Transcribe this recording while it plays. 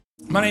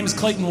My name is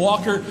Clayton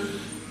Walker.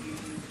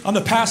 I'm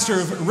the pastor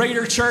of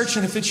Raider Church,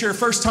 and if it's your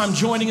first time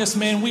joining us,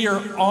 man, we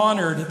are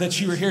honored that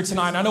you are here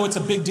tonight. I know it's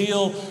a big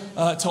deal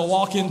to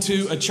walk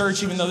into a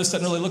church, even though this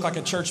doesn't really look like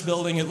a church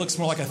building. It looks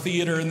more like a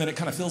theater, and then it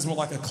kind of feels more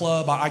like a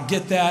club. I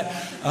get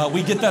that.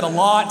 We get that a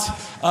lot,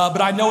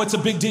 but I know it's a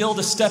big deal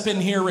to step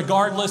in here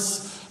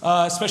regardless.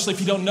 Especially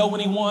if you don't know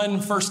anyone,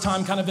 first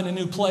time kind of in a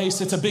new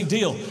place, it's a big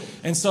deal.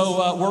 And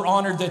so we're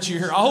honored that you're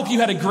here. I hope you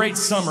had a great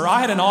summer. I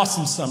had an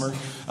awesome summer.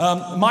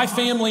 My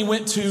family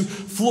went to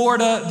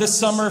Florida this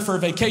summer for a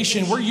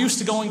vacation. We're used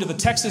to going to the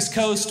Texas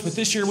coast, but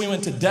this year we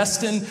went to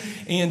Destin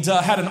and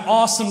had an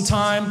awesome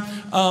time.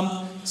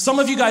 Some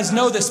of you guys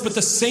know this, but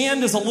the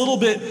sand is a little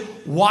bit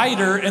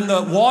whiter and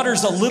the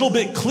water's a little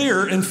bit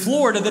clearer in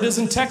Florida than it is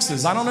in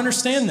Texas. I don't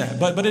understand that,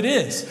 but it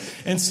is.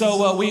 And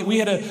so we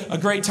had a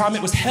great time.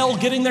 It was hell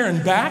getting there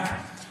and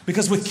back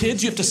because with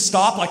kids, you have to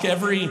stop like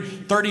every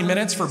 30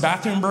 minutes for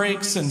bathroom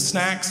breaks and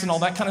snacks and all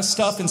that kind of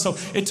stuff. And so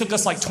it took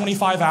us like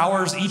 25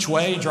 hours each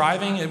way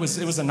driving. It was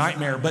a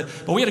nightmare, but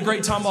we had a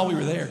great time while we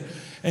were there.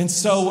 And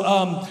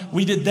so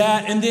we did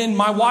that. And then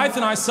my wife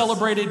and I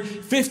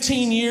celebrated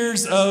 15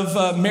 years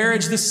of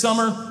marriage this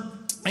summer.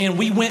 And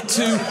we went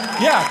to,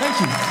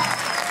 thank you.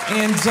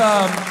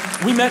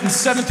 And we met in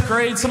 7th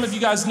grade. Some of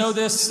you guys know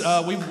this.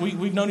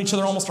 We've known each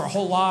other almost our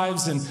whole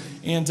lives.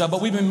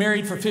 But we've been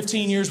married for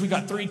 15 years. We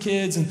got 3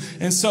 kids.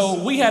 And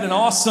so we had an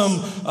awesome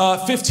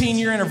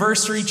 15-year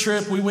anniversary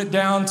trip. We went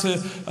down to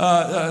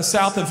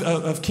south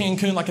of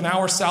Cancun, like an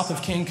hour south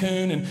of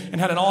Cancun,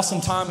 and had an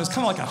awesome time. It was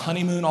kind of like a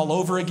honeymoon all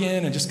over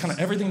again and just kind of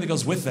everything that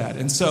goes with that.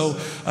 And so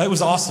it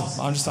was awesome.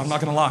 I'm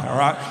not going to lie, all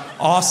right?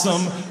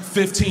 Awesome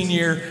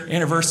 15-year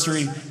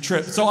anniversary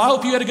trip. So I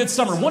hope you had a good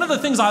summer. One of the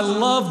things I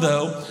love,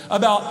 though,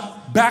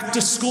 about back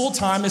to school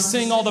time is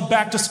seeing all the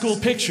back to school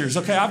pictures.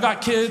 Okay, I've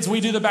got kids.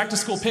 We do the back to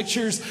school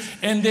pictures.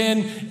 And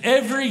then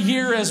every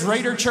year as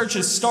Raider Church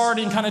is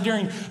starting kind of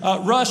during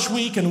Rush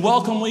Week and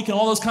Welcome Week and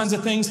all those kinds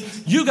of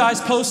things, you guys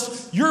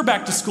post your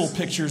back to school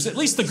pictures. At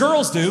least the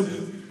girls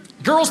do.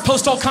 Girls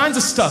post all kinds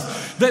of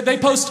stuff. They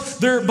post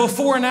their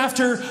before and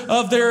after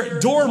of their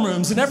dorm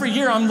rooms. And every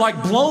year I'm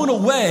like blown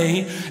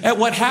away at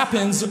what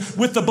happens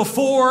with the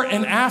before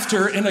and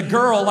after in a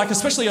girl, like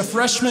especially a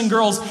freshman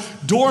girl's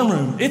dorm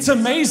room. It's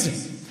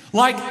amazing.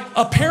 Like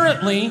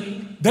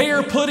apparently they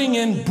are putting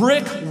in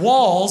brick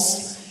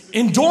walls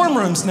in dorm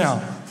rooms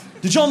now.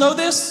 Did y'all know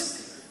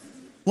this?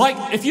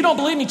 Like if you don't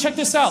believe me, check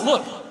this out.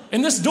 Look,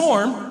 in this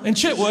dorm in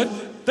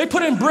Chitwood, they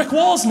put in brick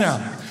walls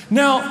now.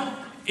 Now,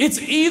 it's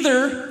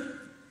either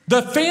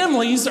the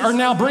families are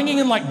now bringing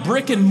in like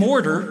brick and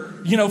mortar,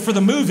 for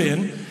the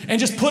move-in and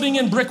just putting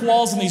in brick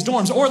walls in these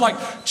dorms. Or like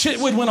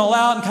Chitwood went all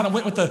out and kind of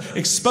went with the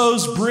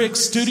exposed brick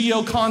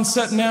studio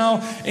concept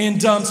now.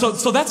 And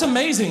so that's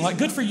amazing. Like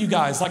good for you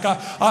guys. Like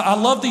I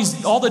love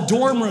all the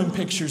dorm room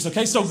pictures.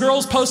 Okay, so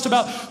girls post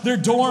about their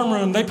dorm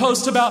room. They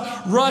post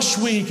about Rush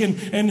Week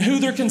and who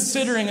they're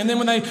considering. And then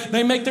when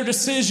they make their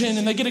decision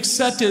and they get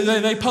accepted,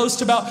 they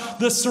post about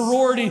the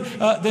sorority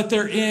that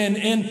they're in.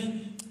 And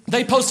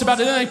they post about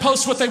it, and then they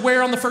post what they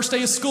wear on the first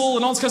day of school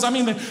and all this, because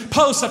they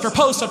post after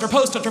post after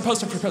post after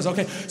post after post.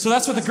 Okay, so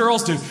that's what the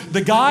girls do.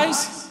 The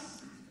guys,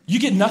 you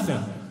get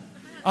nothing.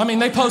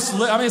 They post,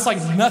 it's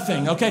like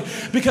nothing, okay?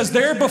 Because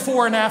their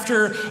before and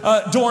after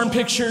dorm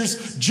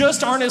pictures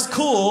just aren't as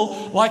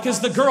cool like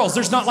as the girls.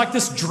 There's not like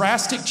this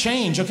drastic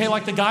change, okay?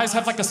 Like the guys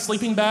have like a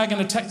sleeping bag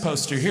and a tech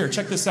poster. Here,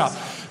 check this out.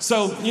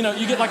 So, you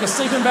get like a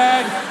sleeping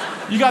bag.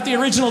 You got the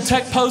original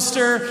tech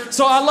poster.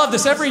 So I love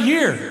this. Every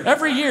year,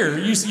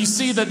 you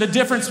see the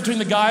difference between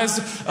the guys'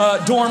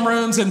 dorm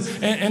rooms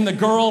and the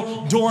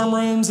girl dorm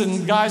rooms.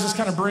 And guys just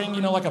kind of bring,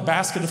 like a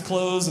basket of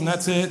clothes and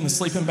that's it, and a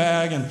sleeping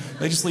bag. And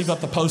they just leave up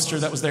the poster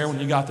that was there when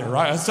you got there,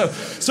 right? So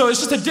it's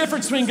just a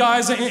difference between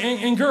guys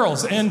and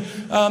girls. And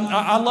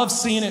I love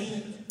seeing it,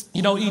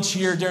 each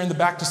year during the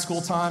back to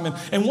school time.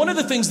 And one of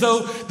the things,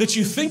 though, that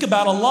you think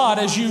about a lot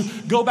as you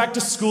go back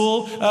to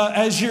school,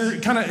 as you're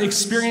kind of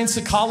experience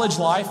the college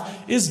life,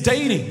 is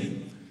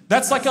dating.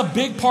 That's like a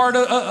big part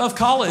of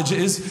college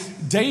is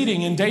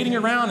dating and dating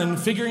around and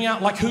figuring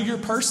out like who your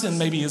person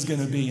maybe is going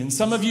to be. And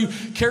some of you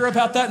care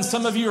about that, and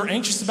some of you are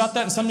anxious about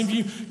that, and some of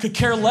you could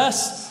care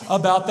less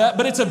about that.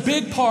 But it's a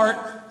big part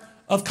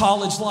of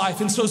college life.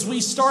 And so as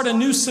we start a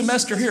new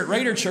semester here at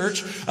Raider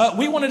Church,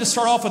 we wanted to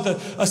start off with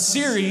a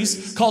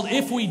series called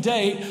If We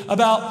Date,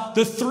 about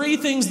the 3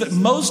 things that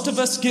most of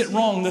us get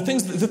wrong, the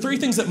 3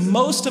 things that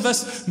most of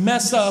us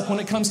mess up when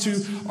it comes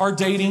to our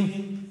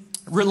dating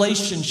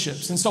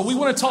relationships. And so we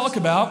want to talk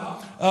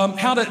about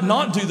how to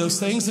not do those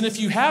things. And if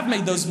you have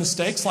made those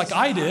mistakes like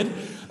I did,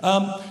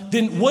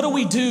 then what do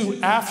we do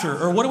after?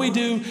 Or what do we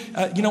do,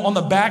 on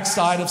the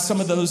backside of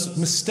some of those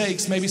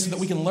mistakes, maybe so that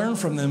we can learn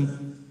from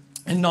them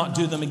and not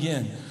do them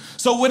again.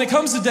 So when it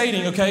comes to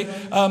dating, okay,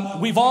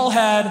 we've all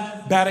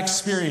had bad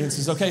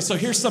experiences, okay? So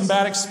here's some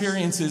bad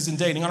experiences in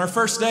dating. On our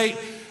first date,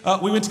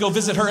 we went to go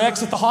visit her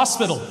ex at the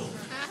hospital.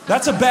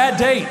 That's a bad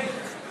date,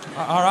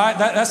 all right?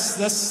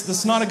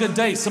 That's not a good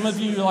date. Some of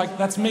you are like,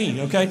 that's me,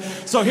 okay?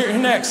 So here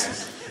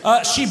next.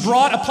 She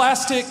brought a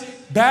plastic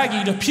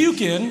baggie to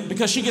puke in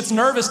because she gets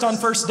nervous on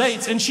first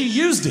dates and she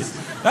used it.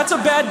 That's a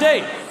bad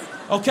date.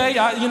 Okay,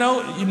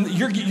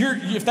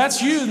 if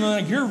that's you,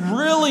 then you're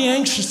really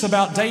anxious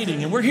about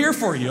dating, and we're here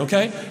for you,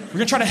 okay? We're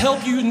gonna try to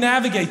help you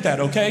navigate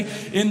that, okay,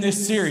 in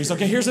this series.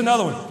 Okay, here's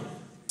another one.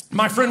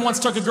 My friend once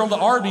took a girl to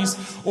Arby's,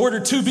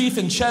 ordered 2 beef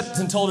and cheddars,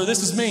 and told her,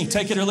 "This is me,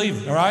 take it or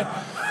leave it," all right?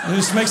 And it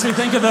just makes me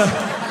think of the,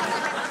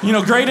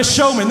 Greatest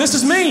Showman. This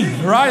is me,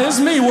 all right? This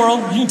is me, world.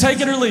 You can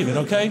take it or leave it,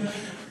 okay?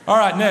 All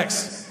right,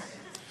 next.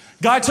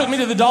 Guy took me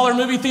to the dollar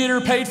movie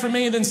theater, paid for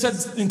me, and then said,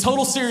 in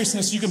total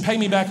seriousness, "You can pay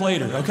me back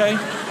later," okay?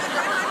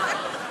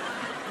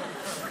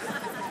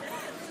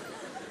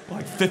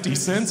 Like 50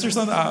 cents or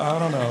something? I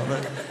don't know.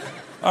 But,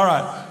 all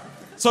right.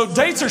 So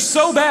dates are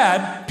so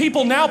bad,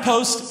 people now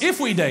post "if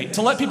we date"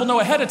 to let people know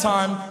ahead of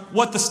time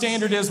what the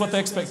standard is, what the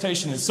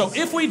expectation is. So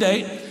if we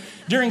date,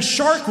 during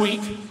Shark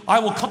Week, I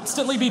will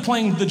constantly be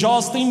playing the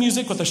Jaws theme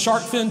music with a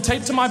shark fin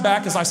taped to my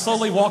back as I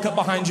slowly walk up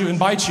behind you and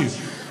bite you.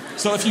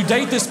 So if you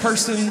date this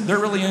person, they're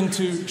really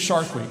into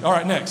Shark Week. All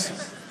right, next.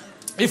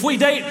 If we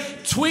date,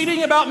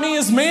 tweeting about me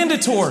is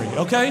mandatory,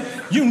 okay?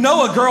 You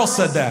know a girl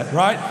said that,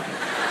 right?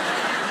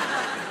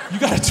 You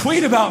got to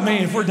tweet about me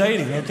if we're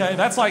dating, okay?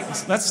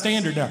 That's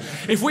standard now.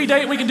 If we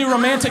date, we can do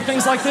romantic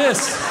things like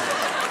this.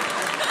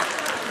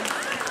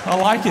 I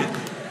like it.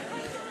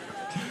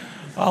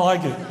 I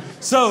like it.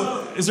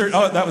 So,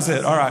 that was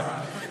it. All right.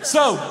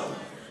 So,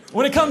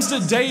 when it comes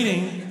to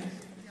dating,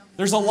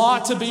 there's a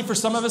lot for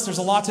some of us, there's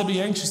a lot to be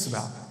anxious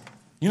about.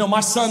 My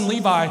son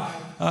Levi,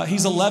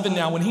 he's 11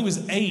 now. When he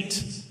was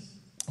 8,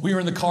 we were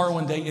in the car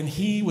one day and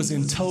he was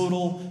in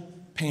total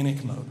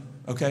panic mode,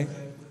 okay?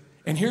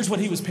 And here's what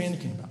he was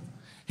panicking about.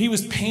 He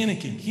was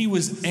panicking. He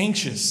was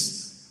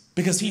anxious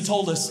because he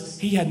told us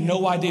he had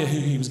no idea who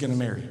he was going to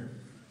marry.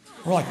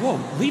 We're like, "Whoa,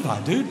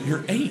 Levi, dude,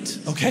 you're 8,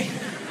 okay?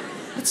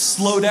 Let's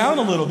slow down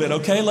a little bit,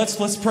 okay?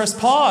 Let's press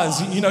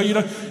pause. You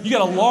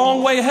got a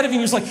long way ahead of you."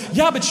 And he was like,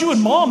 "Yeah, but you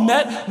and Mom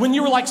met when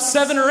you were like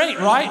 7 or 8,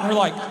 right?" And we're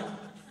like,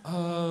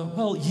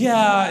 well,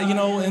 yeah,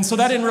 and so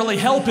that didn't really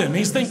help him.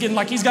 He's thinking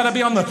like he's got to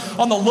be on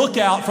the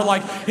lookout for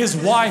like his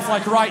wife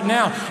like right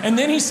now. And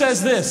then he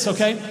says this,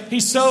 okay?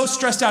 He's so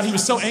stressed out. He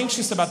was so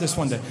anxious about this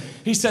one day.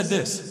 He said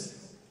this,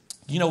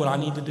 "You know what I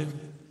need to do?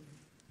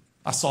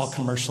 I saw a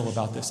commercial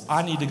about this.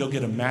 I need to go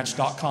get a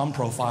Match.com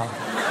profile."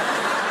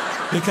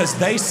 Because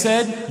they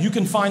said you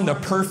can find the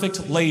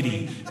perfect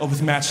lady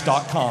with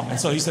Match.com. And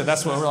so he said,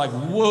 that's what we're like,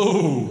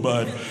 "Whoa,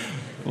 bud.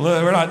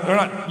 We're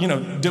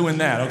not doing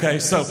that, okay?"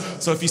 So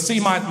if you see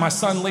my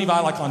son Levi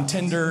like on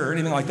Tinder or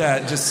anything like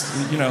that, just,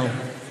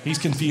 he's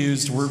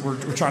confused.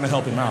 We're trying to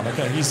help him out,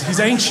 okay? He's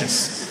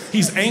anxious.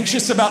 He's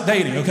anxious about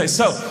dating, okay?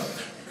 So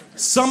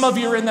some of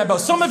you are in that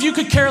boat. Some of you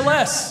could care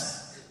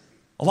less.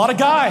 A lot of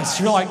guys,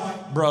 you're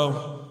like,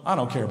 "Bro, I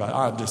don't care about it.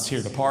 I'm just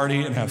here to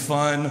party and have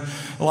fun.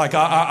 Like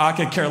I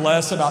could care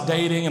less about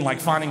dating and like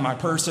finding my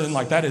person.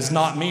 Like that is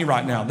not me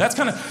right now." That's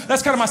kind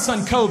of my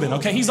son Coben.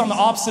 Okay, he's on the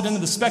opposite end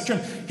of the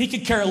spectrum. He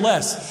could care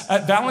less.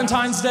 At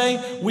Valentine's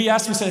Day, we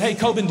asked him, said, "Hey,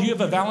 Coben, do you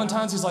have a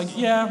Valentine's?" He's like,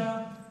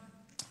 "Yeah."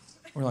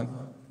 We're like,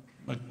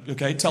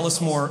 "Okay, tell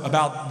us more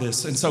about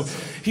this." And so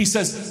he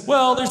says,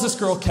 "Well, there's this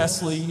girl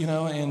Kesley,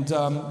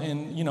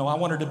 and I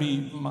want her to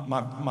be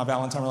my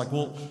Valentine." We're like,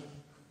 "Well,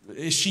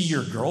 is she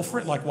your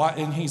girlfriend? Like, why?"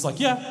 And he's like,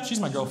 "Yeah, she's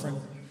my girlfriend."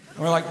 And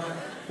we're like,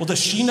 "Well, does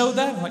she know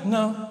that?" I'm like,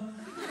 "No."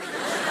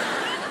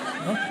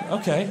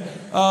 Okay.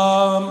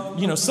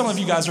 Some of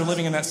you guys are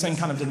living in that same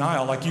kind of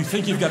denial. Like you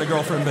think you've got a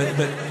girlfriend,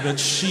 but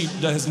she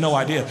has no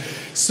idea.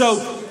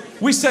 So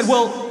we said,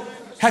 "Well,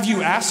 have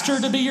you asked her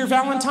to be your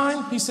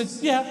Valentine?" He said,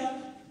 "Yeah."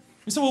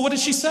 We said, "Well, what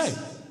did she say?"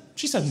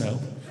 She said, "No."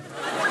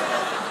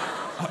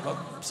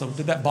 So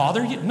did that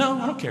bother you? "No,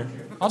 I don't care.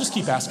 I'll just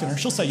keep asking her.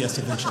 She'll say yes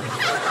eventually."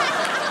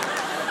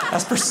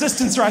 That's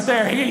persistence right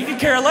there. He could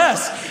care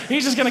less.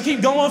 He's just going to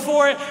keep going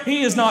for it.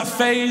 He is not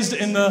fazed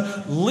in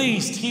the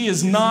least. He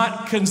is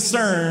not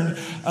concerned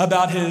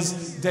about his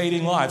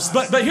dating lives.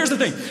 But here's the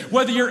thing.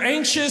 Whether you're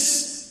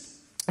anxious,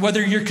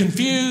 whether you're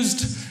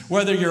confused,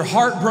 whether you're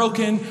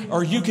heartbroken,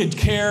 or you could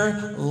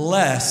care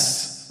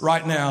less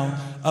right now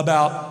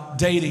about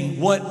dating,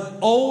 what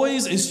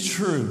always is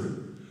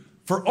true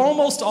for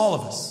almost all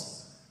of us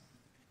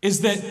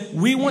is that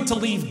we want to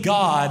leave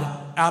God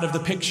out of the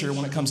picture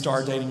when it comes to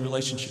our dating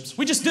relationships.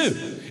 We just do.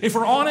 If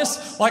we're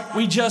honest, like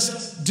we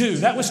just do.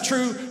 That was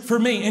true for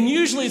me. And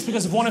usually it's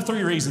because of one of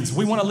 3 reasons.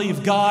 We want to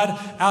leave God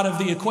out of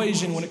the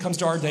equation when it comes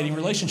to our dating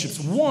relationships.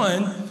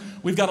 One,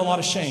 we've got a lot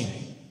of shame.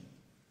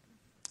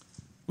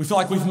 We feel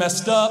like we've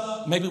messed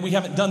up. Maybe we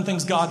haven't done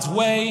things God's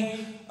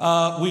way.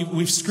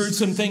 We've screwed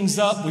some things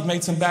up. We've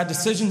made some bad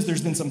decisions.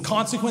 There's been some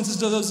consequences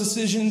to those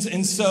decisions.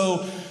 And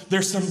so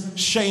there's some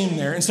shame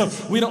there. And so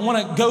we don't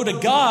want to go to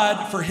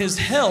God for his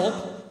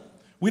help.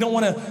 We don't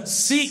want to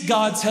seek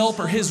God's help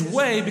or his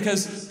way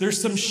because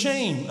there's some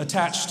shame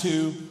attached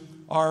to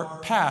our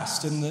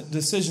past and the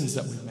decisions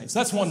that we've made. So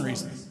that's one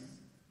reason.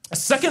 A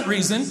second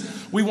reason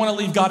we want to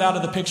leave God out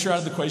of the picture, out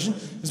of the equation,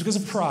 is because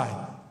of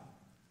pride.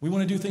 We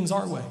want to do things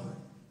our way.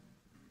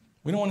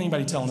 We don't want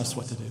anybody telling us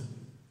what to do.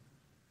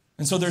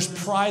 And so there's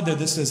pride there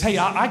that says, hey,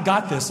 I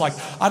got this. Like,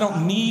 I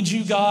don't need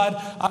you, God.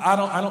 I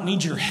don't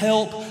need your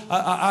help.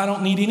 I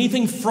don't need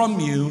anything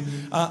from you.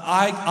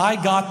 I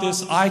got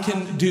this. I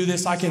can do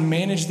this. I can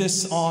manage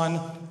this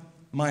on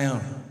my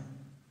own.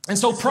 And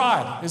so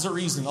pride is a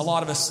reason a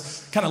lot of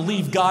us kind of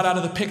leave God out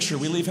of the picture.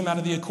 We leave him out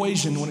of the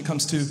equation when it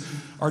comes to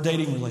our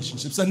dating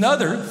relationships.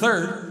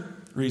 Third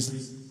reason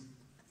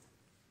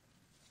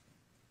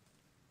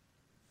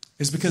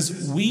is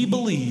because we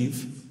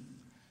believe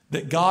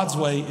that God's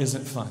way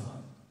isn't fun.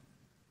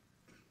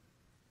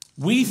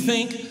 We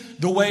think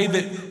the way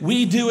that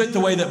we do it, the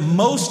way that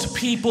most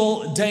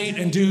people date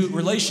and do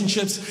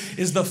relationships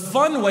is the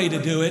fun way to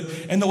do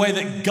it, and the way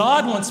that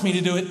God wants me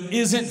to do it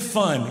isn't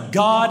fun.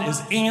 God is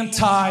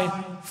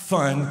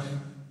anti-fun.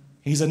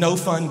 He's a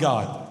no-fun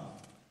God.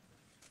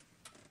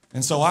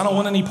 And so I don't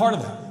want any part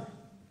of that.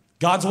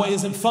 God's way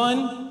isn't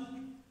fun.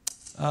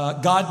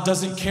 God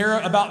doesn't care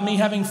about me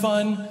having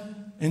fun.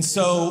 And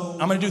so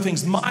I'm going to do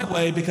things my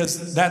way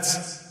because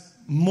that's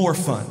more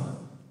fun.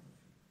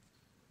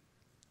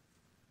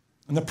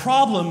 And the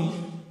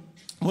problem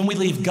when we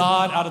leave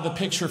God out of the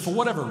picture for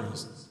whatever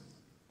reasons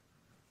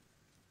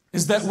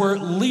is that we're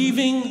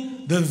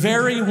leaving the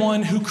very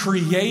one who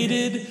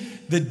created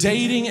the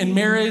dating and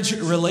marriage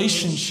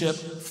relationship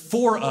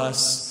for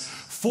us,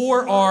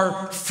 for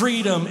our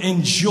freedom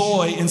and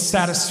joy and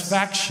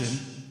satisfaction.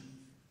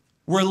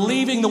 We're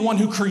leaving the one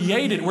who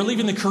created, we're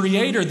leaving the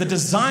creator, the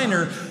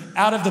designer,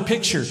 out of the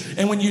picture.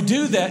 And when you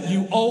do that,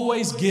 you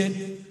always get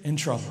in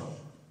trouble.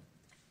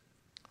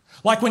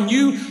 Like when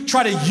you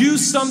try to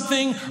use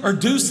something or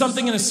do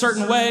something in a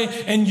certain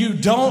way and you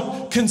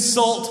don't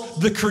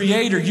consult the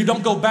creator, you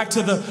don't go back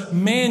to the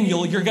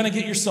manual, you're going to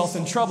get yourself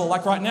in trouble.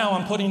 Like right now,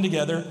 I'm putting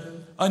together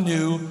a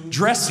new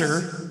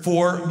dresser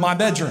for my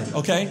bedroom,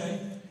 okay?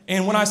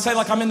 And when I say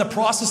like I'm in the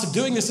process of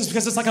doing this, it's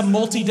because it's like a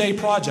multi-day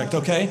project,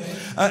 okay?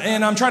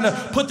 And I'm trying to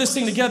put this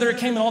thing together. It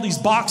came in all these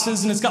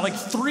boxes, and it's got like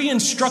 3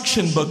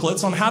 instruction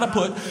booklets on how to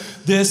put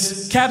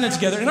this cabinet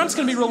together. And I'm just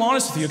going to be real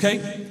honest with you,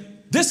 okay?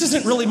 This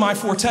isn't really my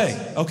forte,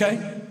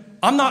 okay?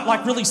 I'm not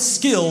like really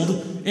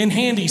skilled in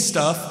handy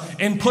stuff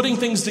and putting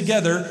things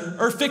together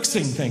or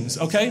fixing things,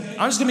 okay?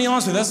 I'm just gonna be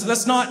honest with you,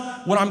 that's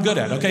not what I'm good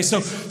at, okay?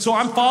 So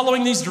I'm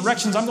following these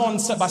directions, I'm going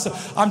step by step.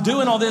 I'm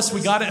doing all this,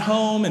 we got it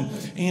home, and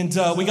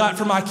we got it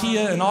from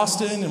IKEA in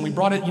Austin, and we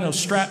brought it,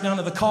 strapped down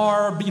to the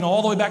car,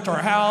 all the way back to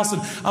our house,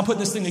 and I'm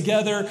putting this thing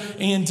together,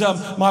 and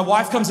my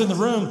wife comes in the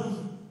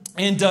room,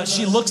 and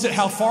she looks at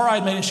how far I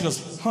had made it, and she goes,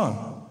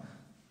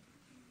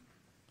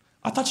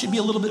 I thought you'd be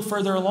a little bit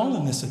further along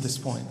than this at this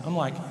point. I'm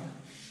like,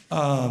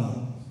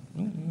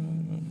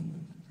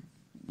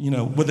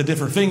 with a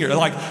different finger.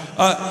 Like,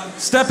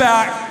 step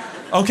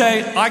back.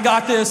 Okay, I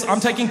got this.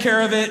 I'm taking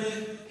care of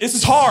it. This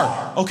is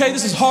hard. Okay,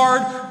 this is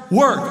hard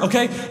work.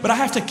 Okay, but I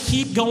have to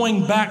keep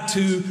going back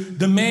to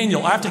the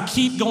manual. I have to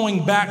keep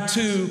going back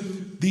to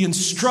the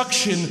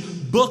instruction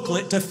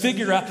booklet to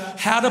figure out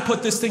how to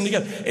put this thing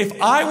together.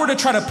 If I were to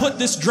try to put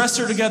this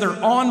dresser together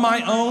on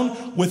my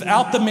own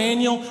without the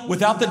manual,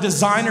 without the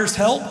designer's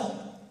help,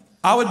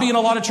 I would be in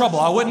a lot of trouble.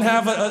 I wouldn't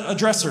have a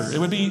dresser. It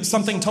would be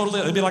something totally,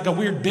 it would be like a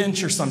weird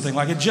bench or something.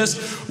 Like it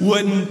just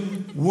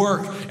wouldn't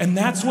work. And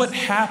that's what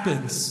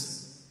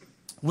happens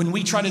when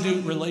we try to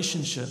do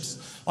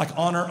relationships like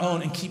on our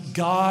own and keep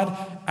God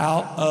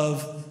out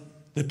of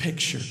the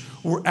picture.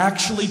 We're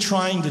actually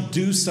trying to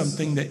do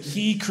something that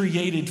He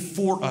created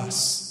for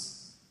us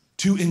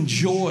to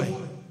enjoy.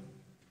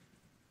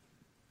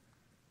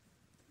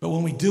 But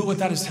when we do it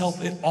without His help,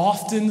 it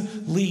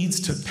often leads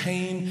to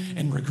pain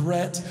and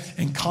regret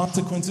and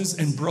consequences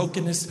and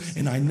brokenness.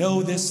 And I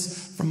know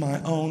this from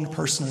my own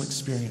personal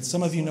experience.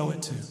 Some of you know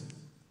it too.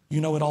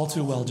 You know it all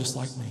too well, just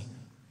like me.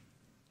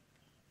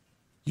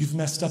 You've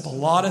messed up a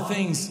lot of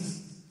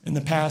things in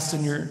the past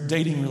in your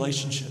dating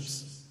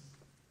relationships.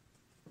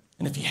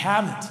 And if you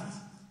haven't,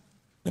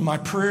 then my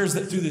prayer is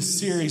that through this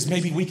series,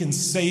 maybe we can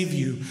save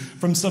you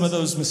from some of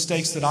those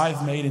mistakes that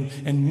I've made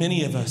and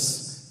many of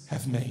us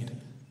have made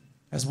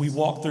as we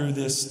walk through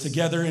this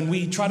together and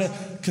we try to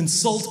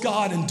consult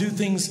God and do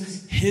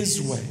things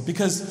His way.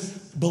 Because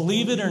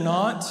believe it or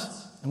not,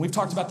 and we've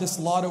talked about this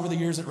a lot over the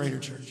years at Raider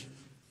Church,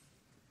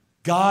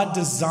 God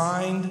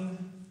designed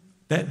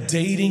that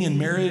dating and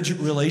marriage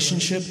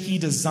relationship. He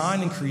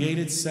designed and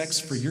created sex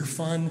for your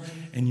fun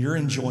and your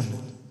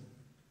enjoyment.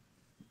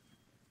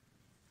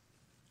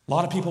 A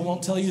lot of people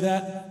won't tell you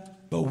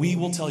that, but we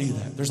will tell you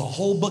that. There's a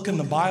whole book in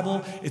the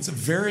Bible. It's a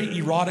very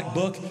erotic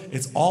book.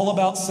 It's all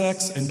about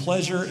sex and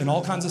pleasure and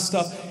all kinds of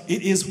stuff.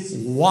 It is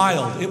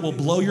wild. It will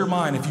blow your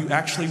mind if you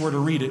actually were to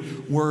read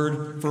it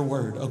word for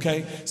word,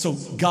 okay? So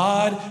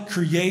God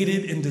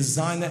created and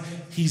designed that.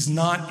 He's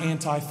not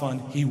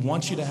anti-fun. He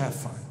wants you to have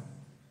fun.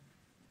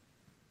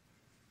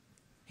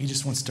 He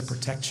just wants to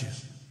protect you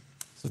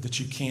so that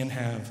you can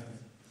have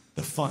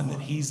the fun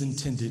that He's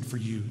intended for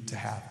you to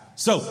have.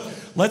 So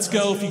let's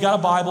go. If you got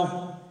a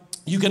Bible,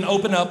 you can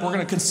open up. We're going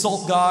to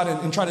consult God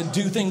and try to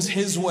do things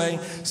His way.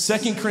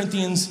 2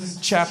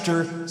 Corinthians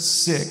chapter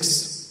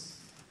 6,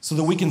 so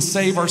that we can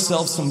save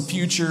ourselves some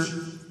future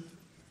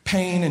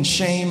pain and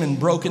shame and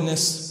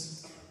brokenness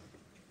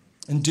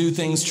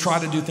and try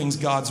to do things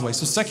God's way.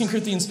 So 2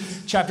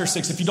 Corinthians chapter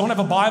 6, if you don't have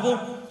a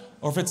Bible,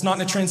 or if it's not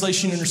in a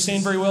translation you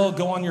understand very well,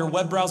 go on your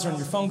web browser on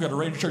your phone, go to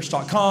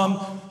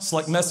raiderchurch.com,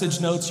 select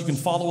message notes. You can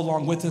follow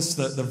along with us,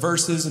 the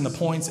verses and the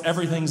points.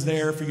 Everything's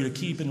there for you to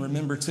keep and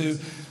remember too.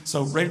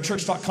 So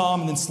raiderchurch.com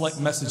and then select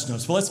message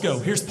notes. Well, let's go.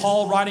 Here's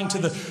Paul writing to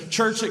the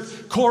church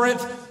at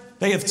Corinth.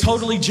 They have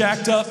totally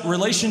jacked up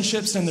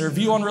relationships and their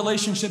view on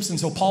relationships. And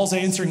so Paul's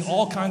answering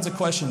all kinds of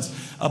questions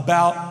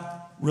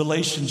about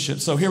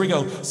relationships. So here we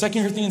go. 2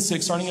 Corinthians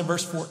 6, starting at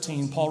verse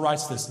 14, Paul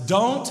writes this: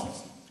 don't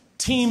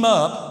team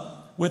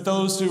up with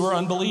those who are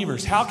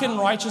unbelievers. How can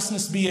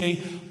righteousness be a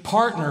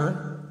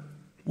partner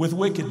with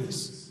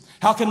wickedness?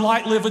 How can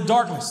light live with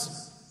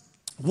darkness?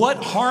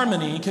 What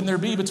harmony can there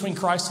be between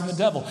Christ and the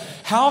devil?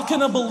 How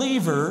can a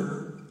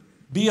believer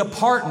be a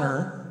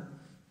partner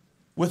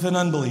with an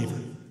unbeliever?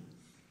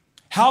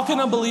 How can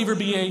a believer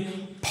be a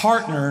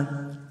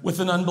partner with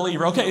an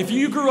unbeliever? Okay, if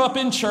you grew up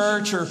in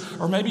church,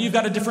 or maybe you've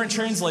got a different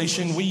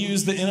translation, we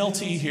use the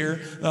NLT here,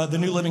 the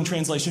New Living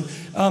Translation.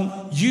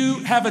 You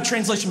have a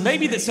translation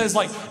maybe that says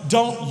like,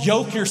 don't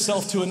yoke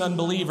yourself to an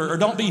unbeliever, or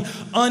don't be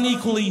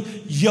unequally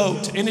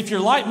yoked. And if you're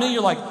like me,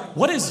 you're like,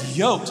 what is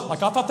yoked?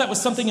 Like, I thought that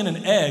was something in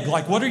an egg.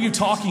 Like, what are you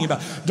talking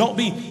about? Don't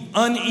be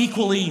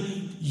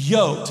unequally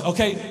yoked.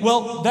 Okay,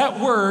 well,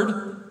 that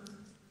word,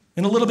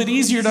 and a little bit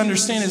easier to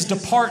understand, is to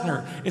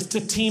partner. It's to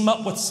team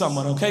up with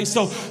someone, okay?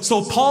 So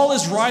Paul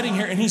is writing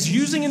here, and he's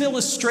using an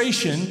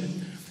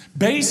illustration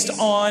based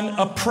on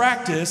a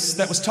practice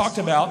that was talked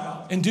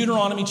about in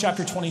Deuteronomy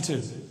chapter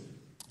 22.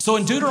 So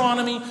in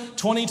Deuteronomy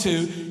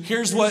 22,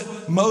 here's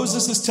what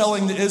Moses is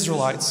telling the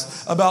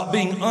Israelites about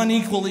being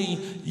unequally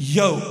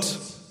yoked.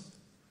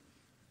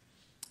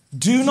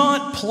 Do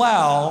not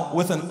plow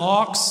with an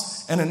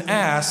ox and an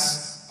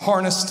ass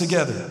harnessed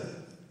together,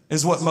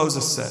 is what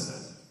Moses said.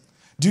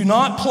 Do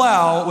not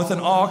plow with an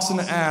ox and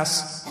an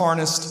ass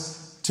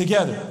harnessed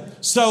together.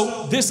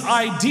 So this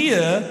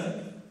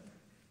idea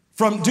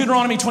from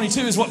Deuteronomy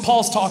 22 is what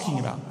Paul's talking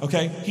about,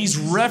 okay? He's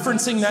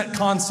referencing that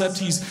concept.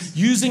 He's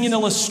using an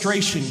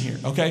illustration here,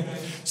 okay?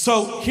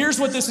 So here's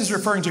what this is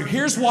referring to.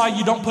 Here's why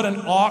you don't put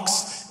an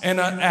ox and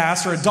an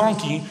ass or a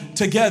donkey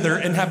together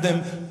and have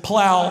them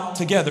plow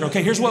together,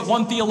 okay? Here's what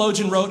one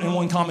theologian wrote in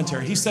one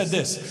commentary. He said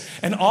this: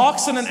 an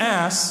ox and an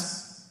ass,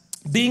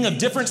 being of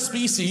different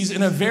species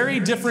and of very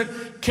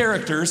different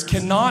characters,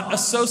 cannot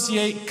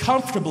associate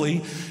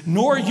comfortably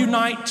nor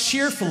unite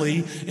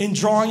cheerfully in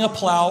drawing a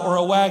plow or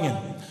a wagon.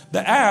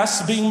 The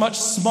ass, being much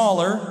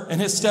smaller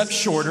and his steps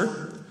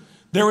shorter,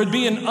 there would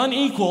be an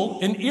unequal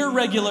and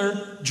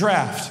irregular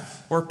draft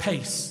or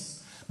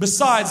pace.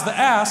 Besides, the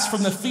ass,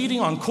 from the feeding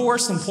on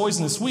coarse and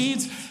poisonous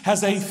weeds,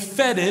 has a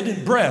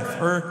fetid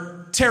breath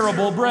or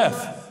terrible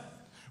breath,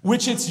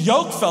 which its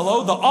yoke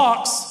fellow, the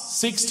ox,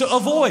 seeks to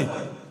avoid.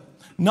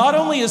 Not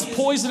only is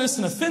poisonous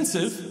and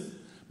offensive,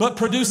 but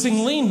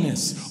producing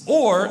leanness,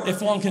 or,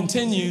 if one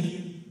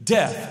continued,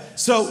 death.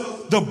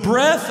 So the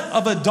breath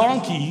of a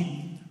donkey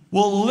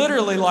will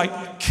literally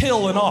like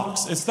kill an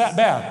ox. It's that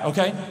bad,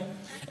 okay?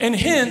 And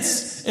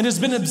hence, it has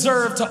been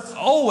observed to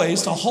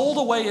always to hold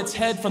away its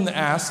head from the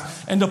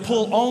ass and to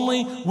pull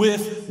only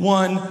with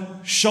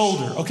one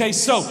shoulder. Okay,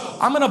 so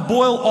I'm going to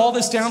boil all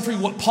this down for you.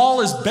 What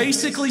Paul is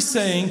basically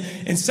saying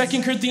in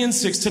 2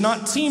 Corinthians 6, to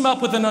not team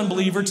up with an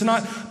unbeliever, to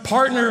not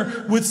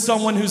partner with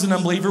someone who's an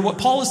unbeliever. What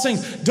Paul is saying,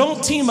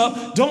 don't team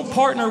up, don't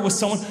partner with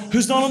someone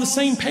who's not on the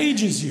same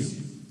page as you.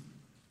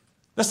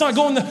 That's not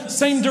going the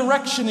same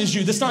direction as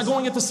you. That's not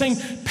going at the same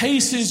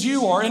pace as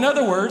you are. In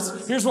other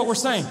words, here's what we're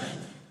saying.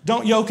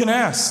 Don't yoke an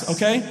ass,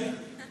 okay?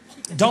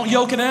 Don't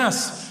yoke an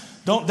ass.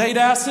 Don't date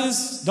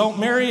asses. Don't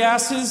marry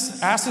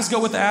asses. Asses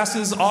go with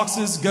asses.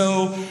 Oxes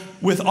go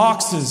with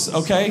oxes,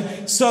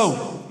 okay?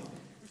 So,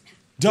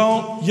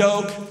 don't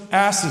yoke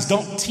asses.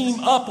 Don't team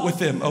up with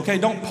them, okay?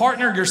 Don't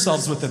partner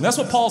yourselves with them. That's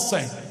what Paul's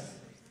saying.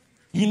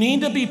 You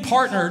need to be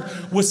partnered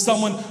with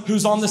someone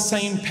who's on the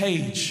same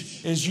page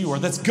as you are,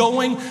 that's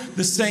going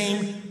the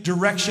same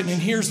direction.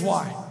 And here's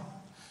why.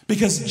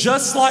 Because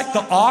just like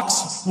the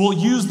ox will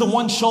use the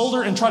one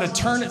shoulder and try to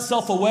turn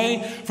itself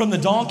away from the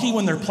donkey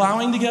when they're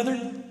plowing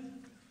together,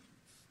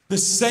 the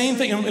same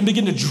thing, and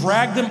begin to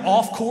drag them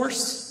off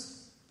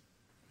course,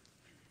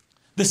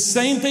 the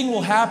same thing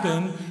will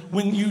happen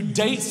when you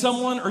date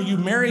someone or you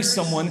marry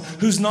someone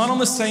who's not on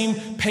the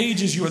same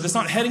page as you are, that's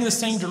not heading the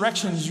same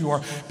direction as you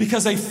are,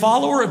 because a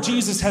follower of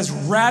Jesus has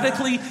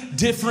radically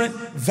different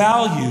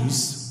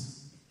values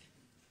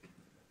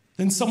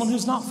than someone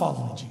who's not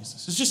following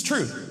Jesus. It's just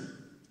true.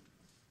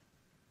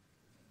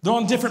 They're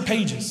on different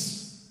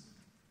pages.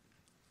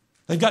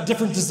 They've got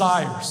different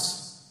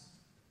desires.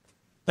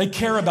 They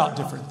care about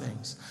different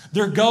things.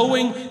 They're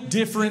going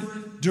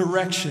different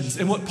directions.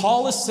 And what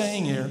Paul is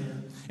saying here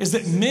is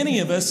that many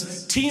of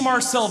us team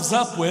ourselves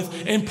up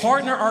with and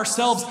partner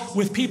ourselves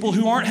with people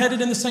who aren't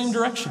headed in the same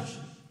direction.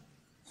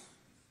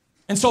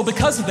 And so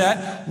because of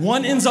that,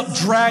 one ends up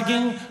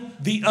dragging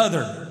the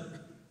other.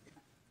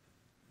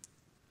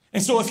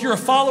 And so if you're a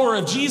follower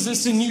of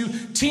Jesus and you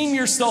team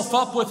yourself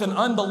up with an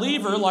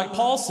unbeliever, like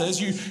Paul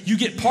says, you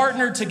get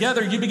partnered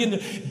together, you begin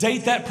to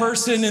date that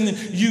person, and then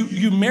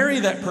you marry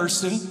that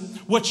person,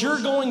 what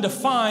you're going to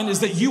find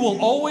is that you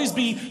will always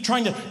be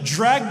trying to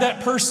drag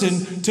that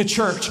person to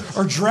church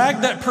or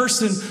drag that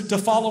person to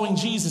following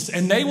Jesus.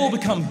 And they will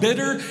become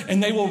bitter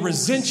and they will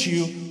resent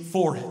you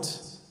for it.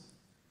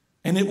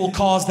 And it will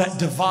cause that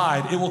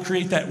divide. It will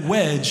create that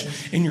wedge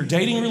in your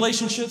dating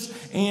relationships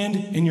and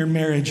in your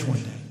marriage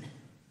one day.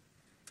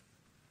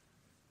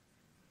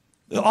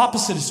 The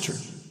opposite is true.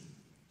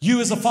 You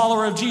as a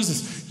follower of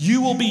Jesus, you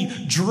will be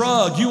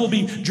drugged, you will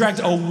be dragged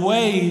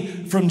away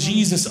from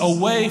Jesus,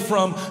 away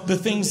from the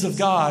things of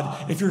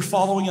God if you're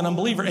following an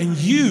unbeliever. And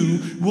you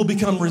will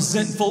become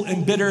resentful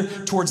and bitter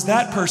towards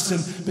that person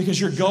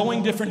because you're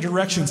going different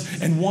directions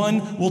and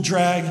one will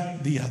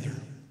drag the other.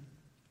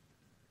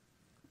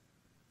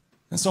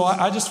 And so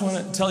I just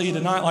want to tell you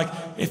tonight, like,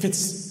 if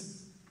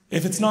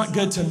it's not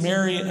good to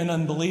marry an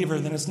unbeliever,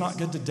 then it's not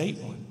good to date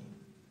one.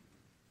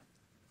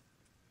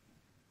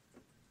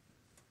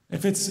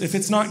 If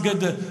it's not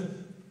good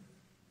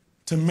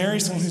to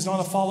marry someone who's not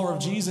a follower of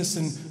Jesus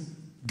and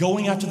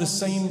going after the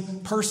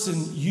same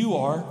person you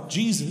are,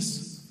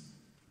 Jesus,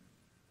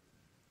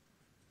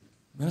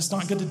 then it's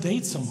not good to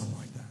date someone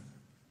like that.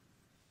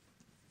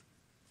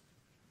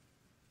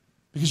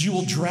 Because you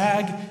will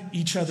drag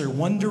each other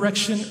one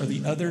direction or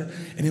the other,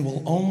 and it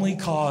will only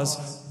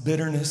cause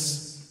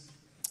bitterness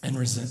and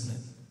resentment.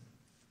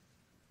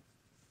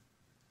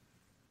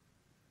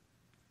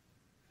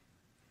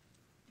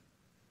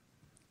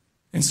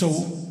 And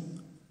so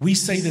we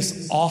say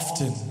this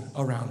often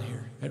around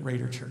here at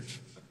Raider Church.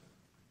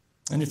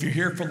 And if you're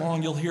here for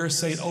long, you'll hear us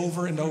say it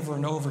over and over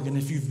and over again.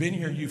 If you've been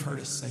here, you've heard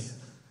us say it.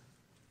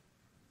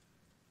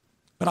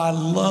 But I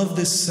love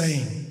this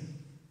saying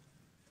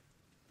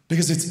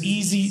because it's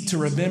easy to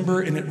remember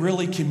and it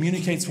really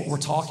communicates what we're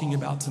talking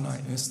about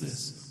tonight. And it's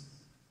this: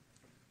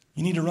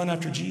 you need to run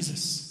after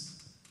Jesus.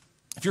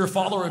 If you're a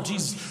follower of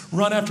Jesus,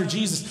 run after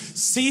Jesus.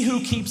 See who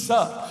keeps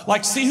up.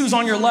 Like, see who's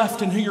on your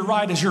left and who you're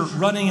right as you're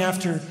running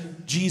after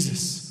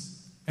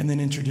Jesus. And then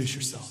introduce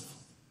yourself.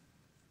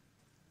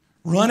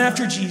 Run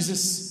after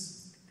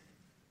Jesus.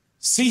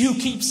 See who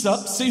keeps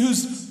up. See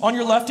who's on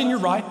your left and your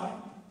right.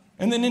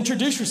 And then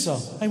introduce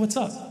yourself. Hey, what's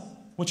up?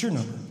 What's your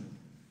number?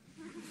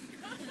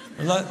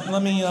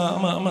 Let me,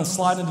 I'm going to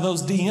slide into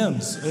those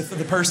DMs with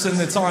the person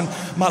that's on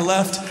my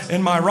left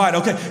and my right.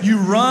 Okay, you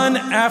run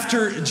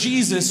after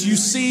Jesus. You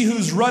see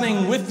who's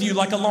running with you,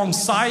 like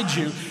alongside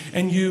you,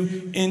 and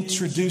you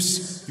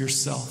introduce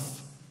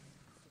yourself.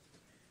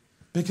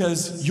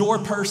 Because your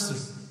person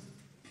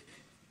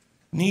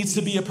needs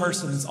to be a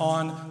person that's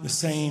on the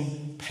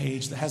same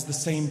page, that has the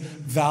same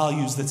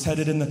values, that's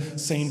headed in the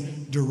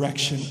same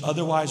direction.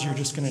 Otherwise, you're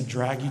just going to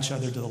drag each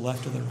other to the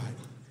left or the right.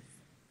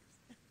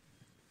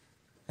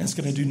 And it's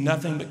going to do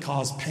nothing but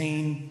cause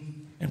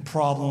pain and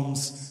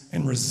problems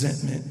and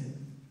resentment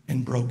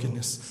and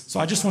brokenness. So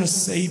I just want to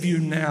save you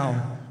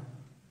now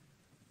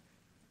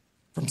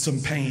from some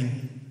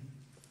pain.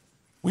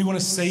 We want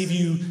to save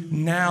you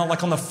now,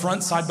 like on the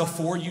front side,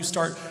 before you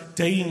start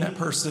dating that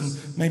person,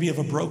 maybe of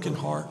a broken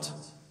heart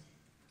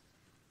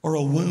or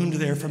a wound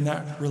there from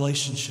that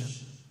relationship.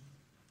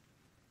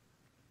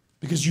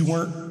 Because you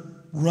weren't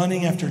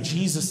running after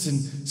Jesus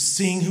and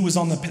seeing who was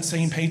on the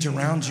same page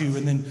around you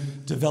and then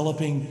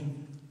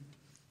developing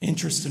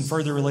interest in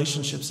further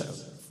relationships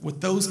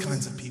with those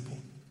kinds of people.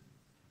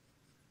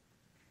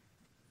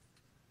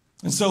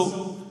 And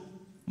so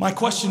my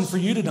question for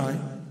you tonight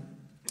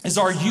is,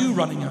 are you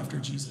running after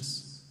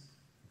Jesus?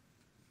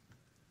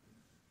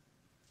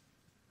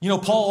 You know,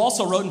 Paul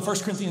also wrote in 1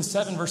 Corinthians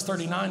 7, verse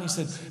 39, he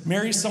said,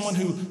 marry someone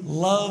who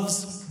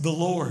loves the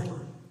Lord.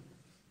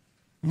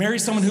 Marry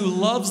someone who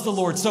loves the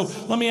Lord. So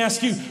let me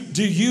ask you,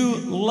 do you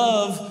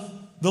love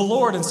the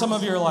Lord? And some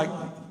of you are like,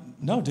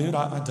 no, dude,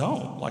 I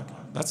don't. Like,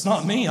 that's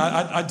not me.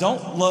 I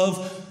don't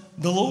love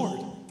the Lord.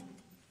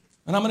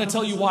 And I'm going to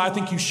tell you why I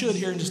think you should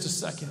here in just a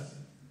second.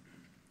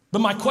 But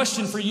my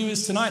question for you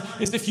is tonight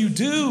is, if you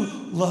do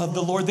love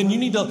the Lord, then you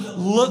need to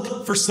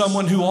look for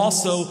someone who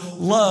also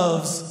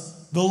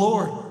loves the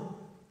Lord.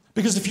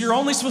 Because if you're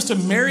only supposed to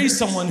marry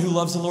someone who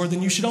loves the Lord,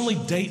 then you should only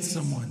date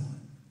someone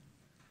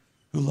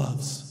who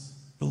loves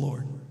the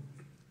Lord.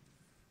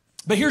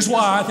 But here's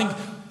why I think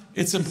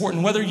it's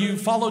important, whether you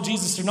follow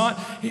Jesus or not.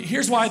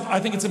 Here's why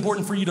I think it's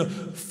important for you to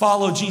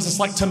follow Jesus,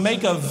 like to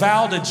make a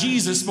vow to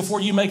Jesus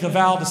before you make a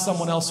vow to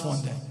someone else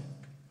one day.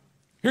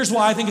 Here's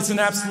why I think it's an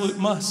absolute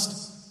must.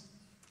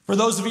 For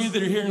those of you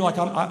that are here and you're like,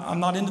 I'm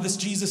not into this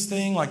Jesus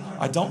thing, like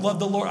I don't love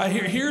the Lord.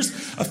 Here's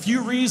a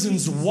few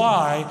reasons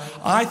why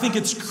I think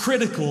it's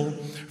critical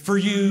for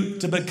you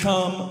to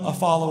become a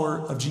follower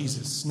of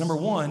Jesus. Number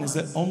one is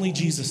that only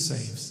Jesus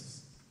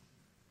saves.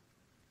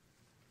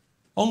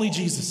 Only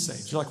Jesus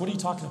saves. You're like, what are you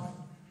talking about?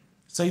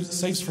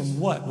 Saves from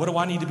what? What do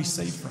I need to be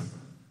saved from?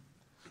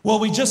 Well,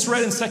 we just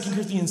read in 2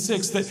 Corinthians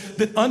 6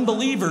 that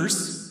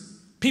unbelievers,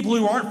 people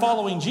who aren't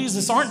following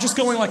Jesus, aren't just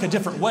going like a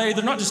different way.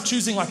 They're not just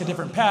choosing like a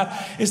different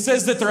path. It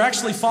says that they're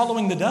actually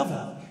following the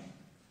devil.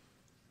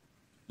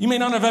 You may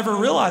not have ever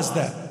realized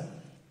that.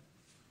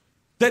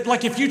 That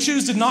like if you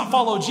choose to not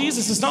follow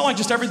Jesus, it's not like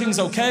just everything's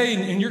okay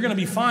and you're going to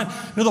be fine.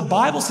 No, the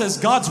Bible says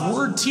God's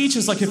word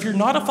teaches like if you're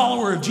not a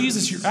follower of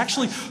Jesus, you're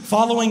actually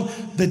following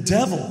the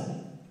devil.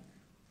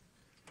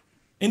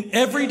 And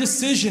every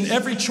decision,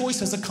 every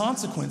choice has a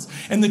consequence.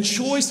 And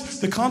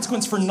the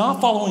consequence for not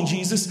following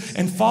Jesus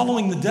and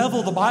following the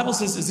devil, the Bible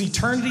says, is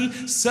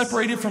eternity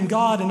separated from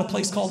God in a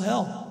place called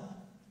hell.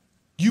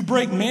 You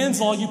break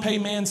man's law, you pay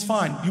man's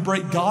fine. You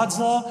break God's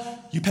law,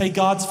 you pay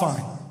God's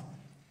fine.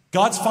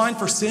 God's fine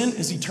for sin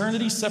is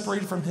eternity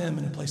separated from him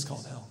in a place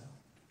called hell.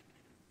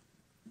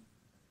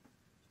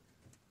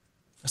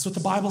 That's what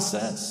the Bible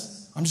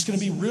says. I'm just going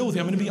to be real with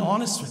you. I'm going to be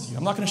honest with you.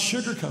 I'm not going to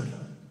sugarcoat it.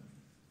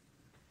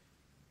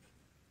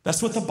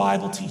 That's what the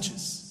Bible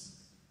teaches.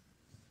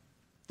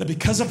 That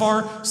because of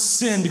our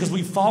sin, because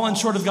we've fallen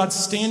short of God's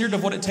standard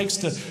of what it takes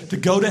to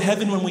go to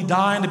heaven when we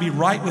die and to be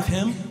right with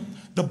him,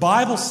 the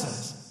Bible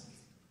says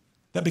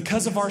that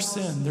because of our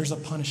sin, there's a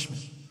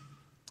punishment.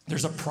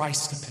 There's a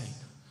price to pay.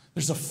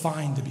 There's a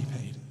fine to be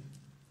paid.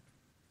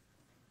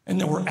 And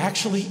that we're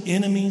actually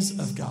enemies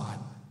of God.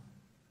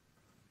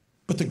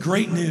 But the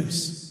great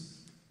news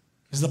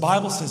is the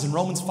Bible says in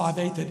Romans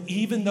 5:8 that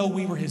even though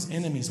we were his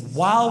enemies,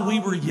 while we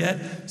were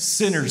yet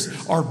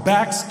sinners, our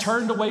backs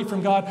turned away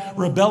from God,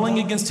 rebelling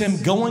against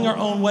him, going our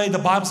own way, the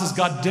Bible says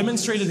God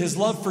demonstrated his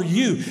love for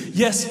you.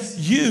 Yes,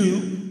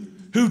 you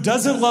who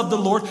doesn't love the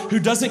Lord, who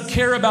doesn't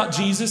care about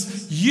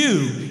Jesus,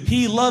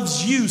 he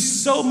loves you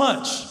so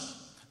much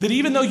that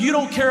even though you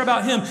don't care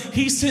about him,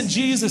 he sent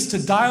Jesus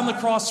to die on the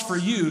cross for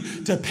you,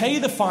 to pay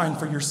the fine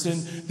for your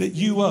sin that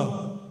you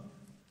owe.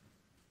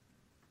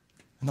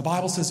 And the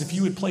Bible says if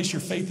you would place your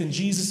faith in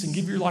Jesus and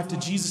give your life to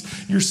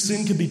Jesus, your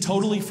sin could be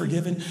totally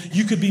forgiven.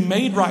 You could be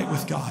made right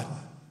with God.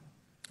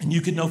 And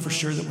you could know for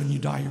sure that when you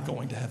die, you're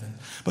going to heaven.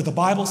 But the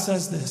Bible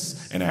says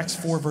this in Acts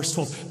 4, verse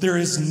 12. There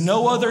is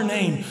no other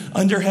name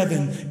under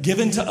heaven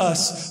given to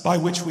us by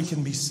which we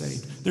can be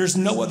saved. There's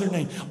no other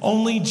name.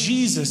 Only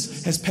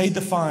Jesus has paid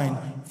the fine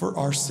for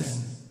our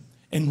sin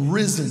and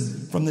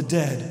risen from the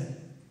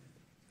dead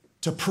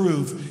to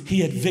prove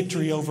he had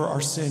victory over our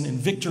sin and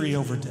victory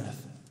over death.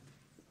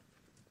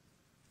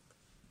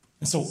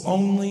 And so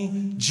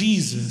only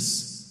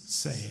Jesus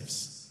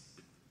saves.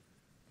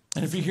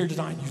 And if you're here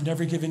tonight, you've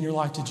never given your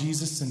life to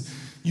Jesus and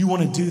you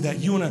want to do that,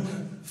 you want to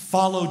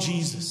follow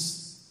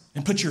Jesus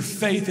and put your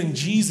faith in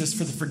Jesus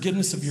for the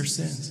forgiveness of your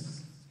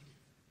sins,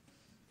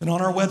 then on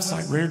our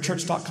website,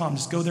 raiderchurch.com,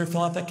 just go there,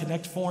 fill out that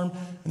connect form,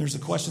 and there's a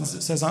question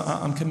that says,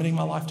 I'm committing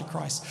my life to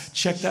Christ.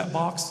 Check that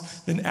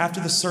box. Then after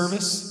the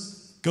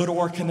service, go to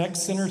our Connect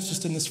Center. It's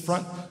just in this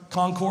front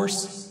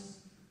concourse.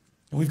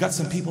 And we've got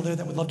some people there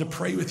that would love to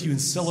pray with you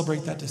and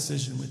celebrate that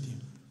decision with you.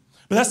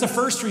 But that's the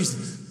first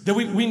reason, that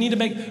we need to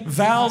make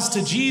vows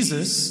to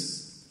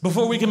Jesus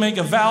before we can make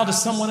a vow to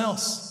someone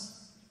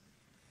else.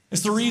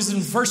 It's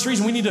the first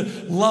reason we need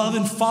to love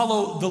and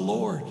follow the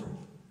Lord,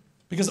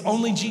 because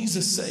only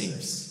Jesus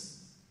saves.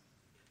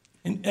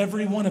 And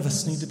every one of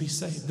us need to be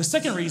saved. The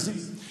second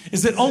reason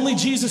is that only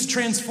Jesus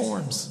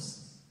transforms.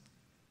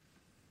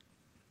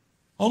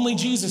 Only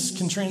Jesus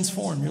can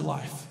transform your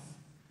life.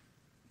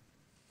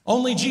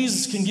 Only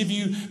Jesus can give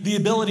you the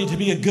ability to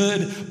be a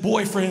good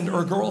boyfriend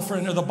or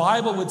girlfriend, or the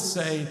Bible would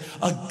say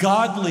a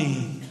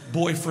godly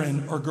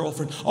boyfriend or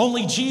girlfriend.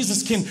 Only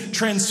Jesus can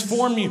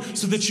transform you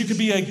so that you could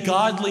be a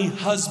godly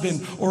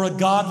husband or a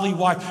godly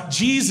wife.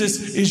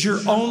 Jesus is your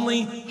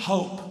only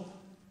hope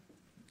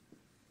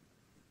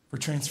for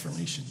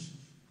transformation.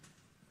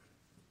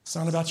 It's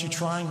not about you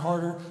trying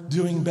harder,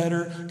 doing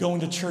better, going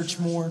to church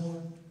more.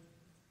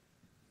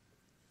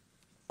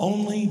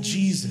 Only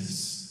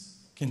Jesus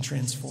can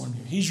transform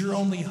you. He's your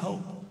only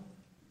hope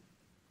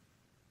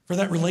for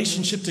that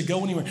relationship to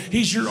go anywhere.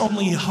 He's your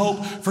only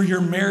hope for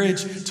your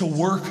marriage to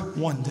work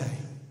one day.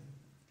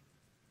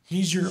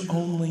 He's your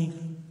only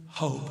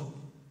hope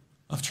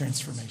of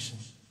transformation.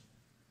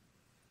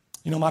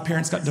 You know, my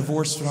parents got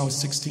divorced when I was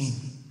 16.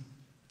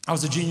 I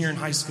was a junior in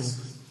high school.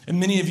 And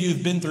many of you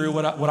have been through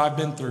what I've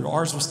been through.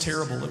 Ours was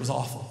terrible. It was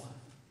awful.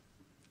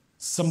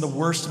 Some of the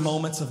worst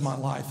moments of my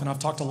life. And I've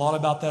talked a lot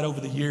about that over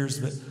the years,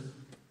 but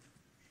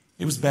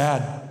it was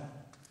bad.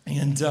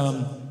 And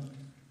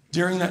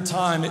during that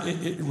time,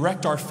 it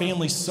wrecked our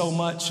family so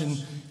much,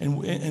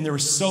 and there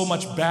was so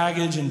much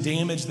baggage and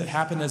damage that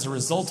happened as a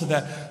result of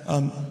that.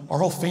 Our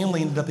whole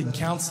family ended up in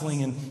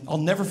counseling, and I'll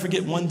never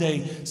forget one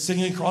day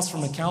sitting across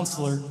from a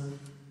counselor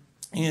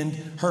and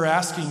her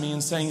asking me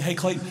and saying, "Hey,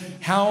 Clayton,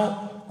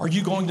 how are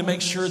you going to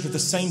make sure that the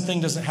same thing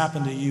doesn't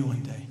happen to you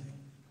one day?"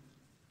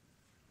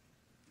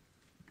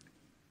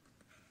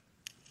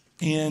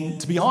 And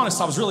to be honest,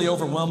 I was really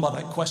overwhelmed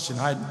by that question.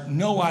 I had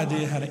no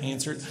idea how to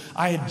answer it.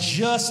 I had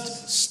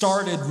just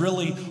started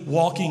really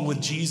walking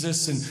with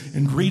Jesus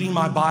and reading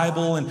my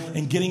Bible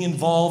and getting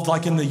involved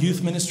like in the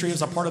youth ministry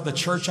as a part of the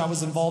church I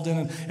was involved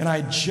in. And I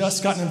had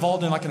just gotten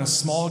involved in like in a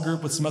small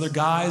group with some other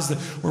guys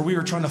where we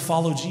were trying to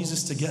follow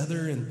Jesus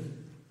together.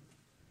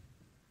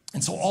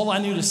 And so all I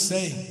knew to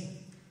say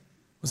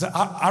was that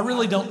I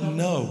really don't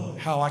know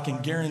how I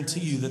can guarantee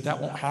you that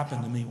won't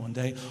happen to me one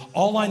day.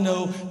 All I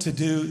know to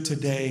do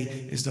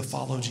today is to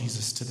follow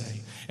Jesus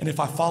today. And if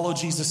I follow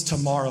Jesus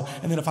tomorrow,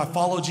 and then if I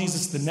follow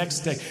Jesus the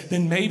next day,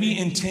 then maybe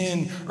in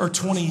 10 or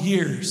 20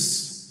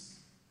 years,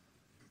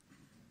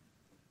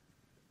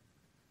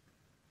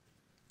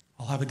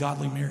 I'll have a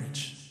godly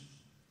marriage.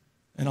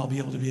 And I'll be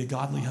able to be a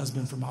godly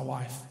husband for my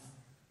wife.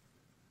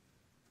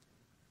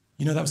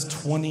 You know, that was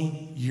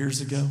 20 years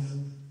ago.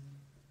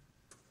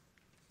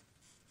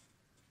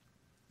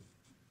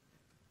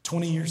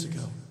 20 years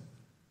ago,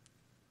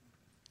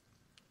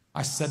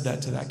 I said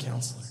that to that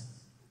counselor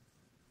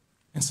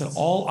and said,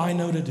 all I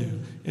know to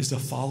do is to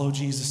follow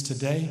Jesus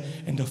today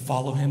and to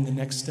follow him the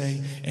next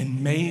day.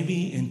 And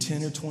maybe in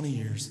 10 or 20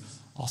 years,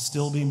 I'll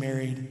still be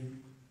married,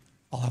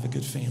 I'll have a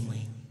good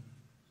family,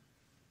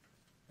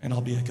 and I'll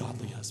be a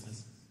godly husband.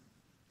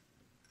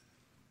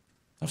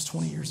 That was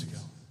 20 years ago.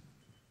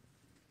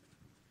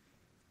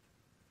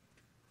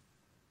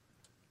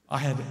 I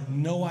had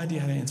no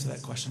idea how to answer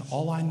that question.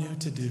 All I knew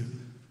to do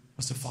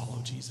was to follow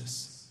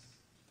Jesus.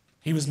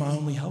 He was my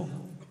only hope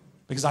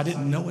because I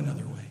didn't know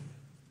another way.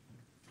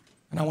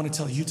 And I want to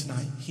tell you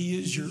tonight, he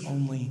is your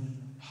only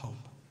hope.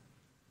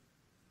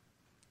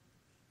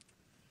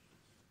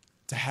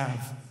 To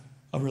have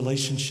a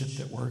relationship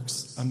that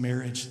works, a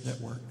marriage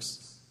that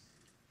works.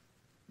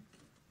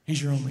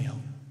 He's your only hope.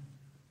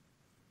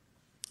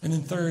 And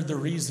then third, the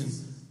reason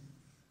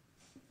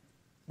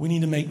we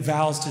need to make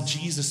vows to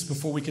Jesus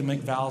before we can make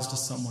vows to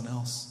someone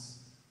else.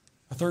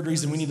 A third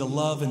reason we need to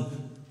love and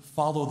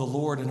follow the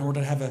Lord in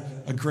order to have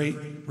a great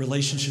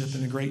relationship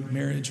and a great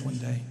marriage one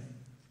day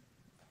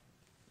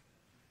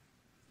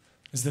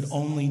is that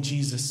only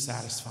Jesus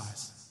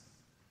satisfies.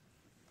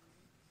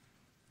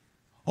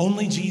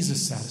 Only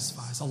Jesus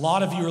satisfies. A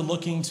lot of you are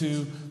looking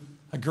to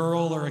a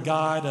girl or a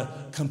guy to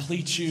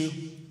complete you,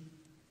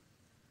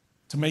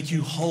 to make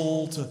you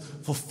whole, to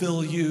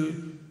fulfill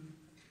you,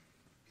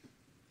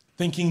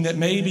 thinking that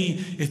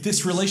maybe if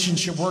this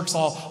relationship works,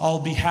 I'll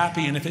be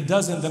happy, and if it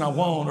doesn't, then I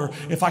won't. Or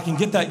if I can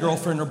get that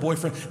girlfriend or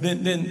boyfriend,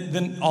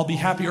 then I'll be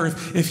happy. Or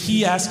if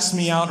he asks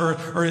me out, or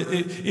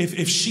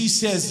if she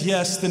says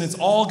yes, then it's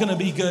all going to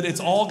be good.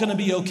 It's all going to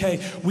be okay.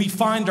 We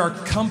find our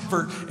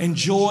comfort and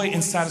joy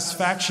and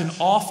satisfaction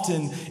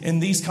often in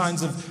these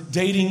kinds of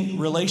dating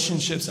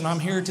relationships. And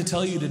I'm here to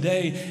tell you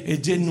today,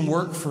 it didn't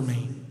work for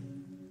me.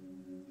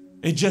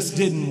 It just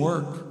didn't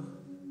work.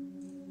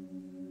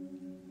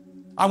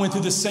 I went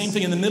through the same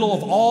thing in the middle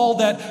of all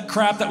that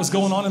crap that was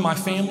going on in my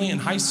family in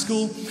high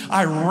school.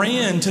 I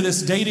ran to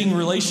this dating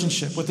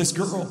relationship with this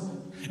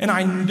girl, and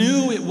I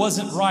knew it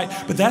wasn't right,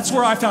 but that's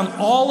where I found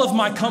all of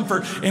my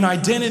comfort and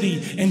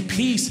identity and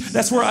peace.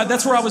 That's where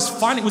I was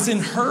finding, was in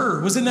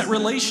her, was in that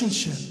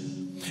relationship.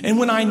 And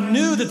when I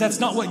knew that that's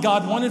not what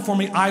God wanted for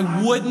me,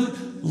 I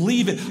wouldn't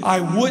leave it. I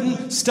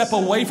wouldn't step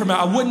away from it.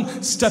 I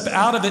wouldn't step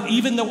out of it,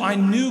 even though I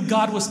knew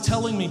God was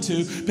telling me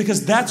to,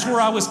 because that's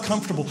where I was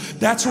comfortable.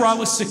 That's where I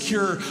was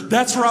secure.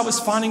 That's where I was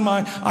finding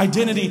my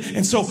identity.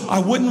 And so I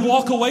wouldn't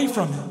walk away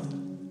from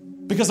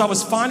it because I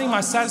was finding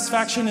my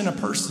satisfaction in a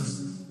person.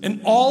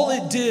 And all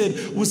it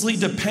did was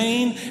lead to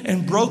pain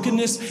and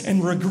brokenness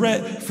and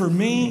regret for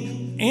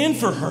me and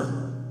for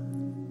her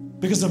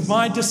because of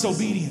my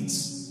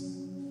disobedience.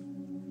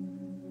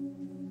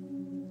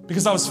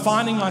 Because I was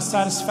finding my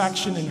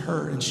satisfaction in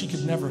her, and she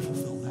could never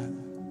fulfill that.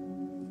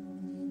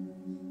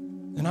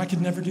 And I could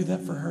never do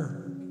that for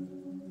her.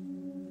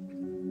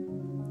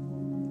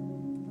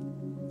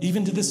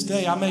 Even to this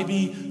day, I may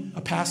be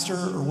a pastor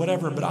or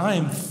whatever, but I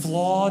am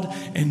flawed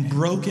and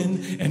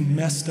broken and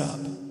messed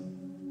up.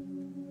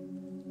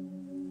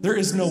 There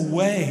is no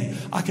way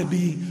I could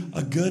be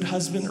a good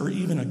husband or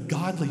even a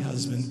godly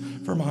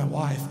husband for my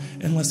wife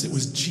unless it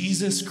was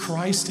Jesus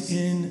Christ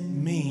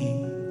in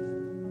me,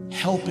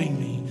 helping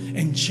me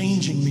and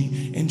changing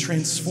me and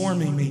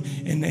transforming me,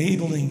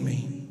 enabling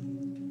me.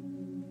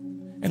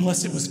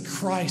 Unless it was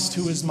Christ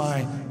who is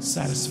my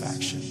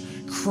satisfaction,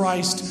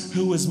 Christ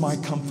who is my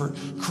comfort,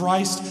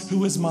 Christ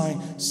who is my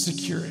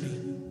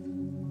security.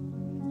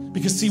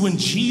 Because see, when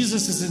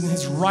Jesus is in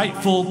his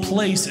rightful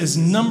place as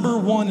number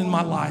one in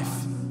my life,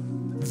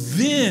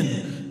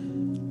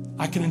 then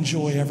I can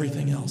enjoy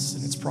everything else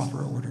in its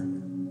proper order.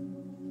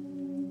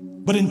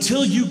 But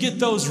until you get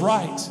those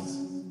right,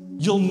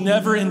 you'll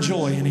never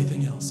enjoy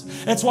anything else.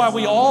 That's why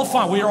we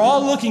are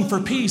all looking for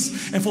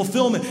peace and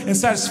fulfillment and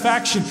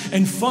satisfaction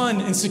and fun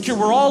and secure.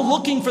 We're all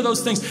looking for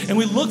those things, and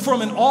we look for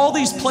them in all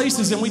these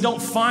places and we don't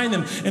find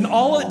them. And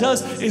all it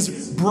does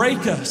is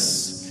break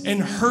us and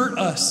hurt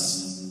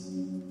us.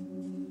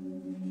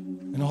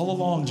 And all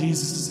along,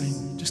 Jesus is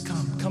saying, just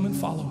come and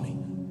follow me.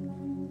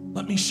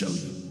 Let me show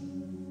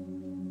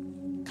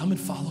you. Come and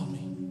follow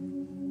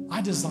me.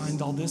 I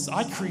designed all this.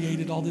 I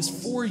created all this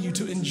for you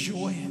to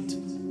enjoy it.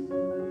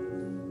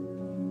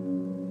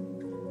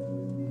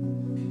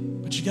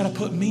 But you got to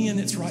put me in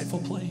its rightful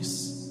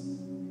place.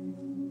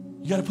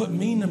 You got to put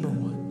me number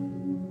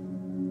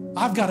one.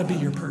 I've got to be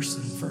your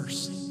person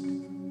first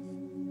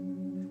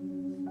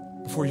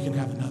before you can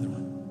have another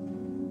one.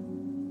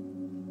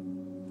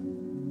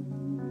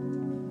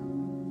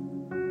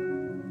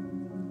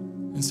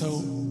 And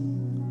so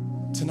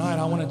tonight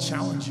I want to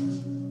challenge you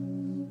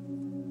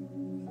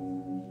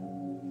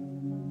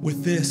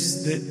with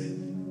this, that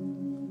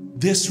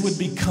this would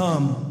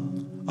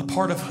become a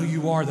part of who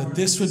you are, that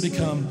this would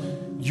become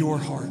your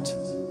heart.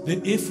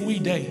 That if we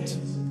date,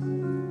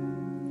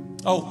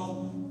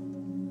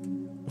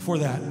 before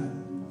that,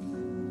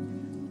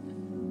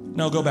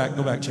 no, go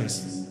back,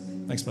 Chase.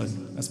 Thanks, buddy.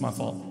 That's my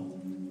fault.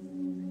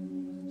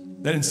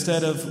 That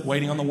instead of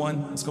waiting on the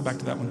one, let's go back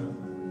to that one.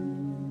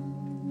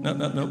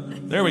 No.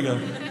 There we go.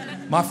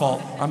 My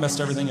fault. I messed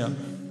everything up.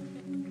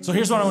 So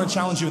here's what I want to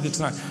challenge you with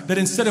tonight. That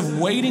instead of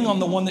waiting on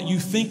the one that you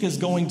think is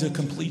going to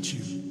complete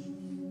you,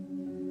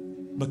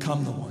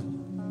 become the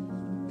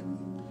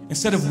one.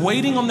 Instead of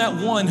waiting on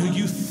that one who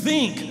you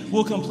think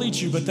will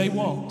complete you, but they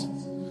won't,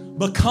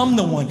 become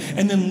the one.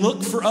 And then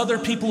look for other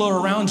people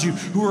around you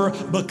who are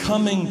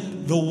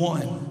becoming the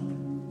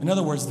one. In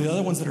other words, the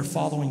other ones that are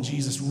following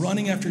Jesus,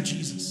 running after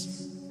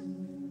Jesus.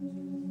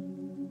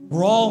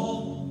 We're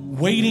all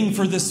waiting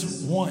for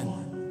this one.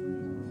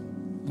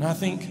 And I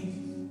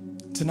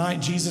think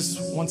tonight Jesus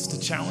wants to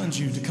challenge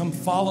you to come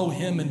follow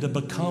him and to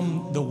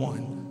become the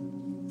one.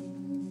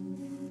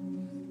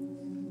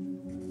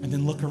 And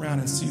then look around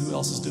and see who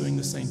else is doing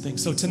the same thing.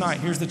 So tonight,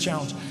 here's the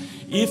challenge.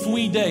 If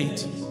we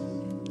date,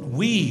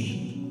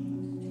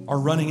 we are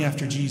running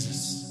after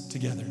Jesus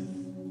together.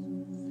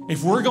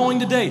 If we're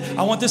going to date,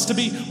 I want this to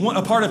be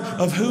a part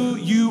of who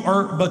you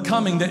are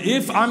becoming. That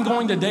if I'm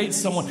going to date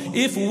someone,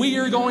 if we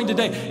are going to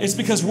date, it's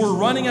because we're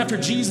running after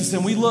Jesus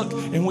and we look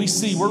and we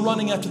see we're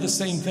running after the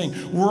same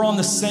thing. We're on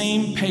the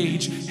same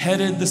page,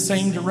 headed the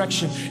same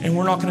direction, and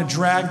we're not going to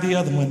drag the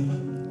other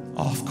one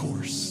off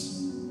course.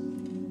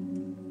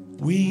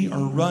 We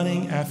are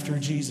running after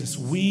Jesus.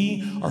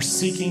 We are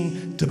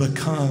seeking to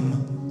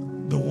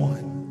become the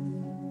one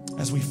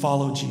as we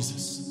follow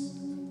Jesus.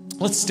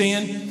 Let's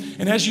stand.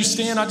 And as you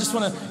stand, I just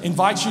want to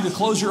invite you to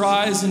close your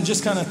eyes and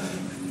just kind of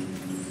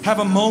have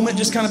a moment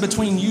just kind of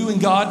between you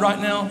and God right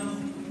now.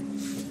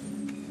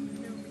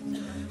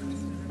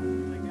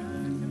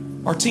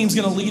 Our team's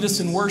going to lead us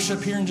in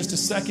worship here in just a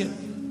second.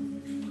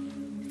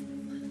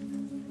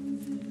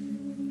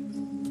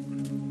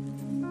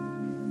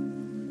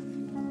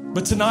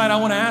 But tonight I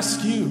want to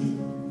ask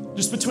you,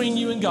 just between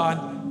you and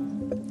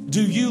God,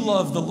 do you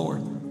love the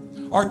Lord?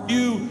 Are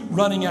you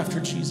running after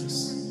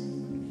Jesus?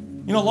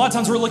 You know, a lot of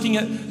times we're looking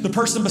at the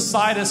person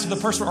beside us, or the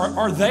person,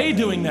 are they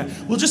doing that?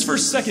 Well, just for a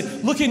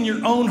second, look in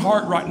your own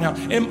heart right now.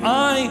 Am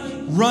I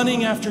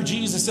running after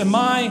Jesus? Am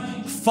I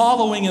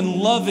following and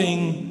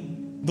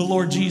loving the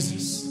Lord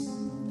Jesus?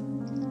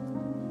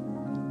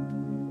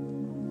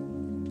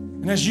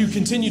 And as you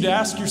continue to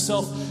ask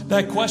yourself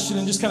that question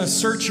and just kind of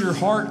search your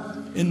heart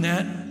in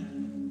that,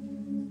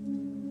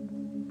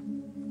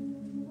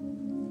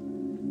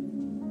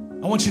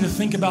 I want you to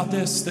think about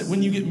this, that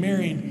when you get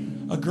married,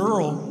 a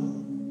girl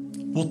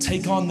will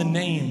take on the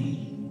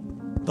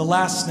name, the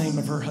last name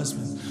of her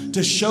husband,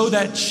 to show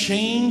that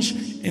change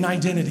in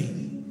identity,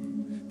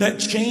 that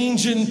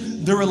change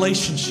in the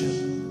relationship.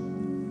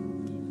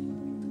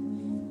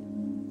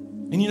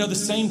 And you know, the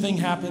same thing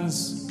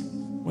happens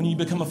when you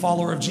become a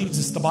follower of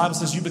Jesus. The Bible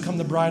says you become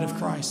the bride of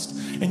Christ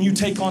and you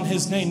take on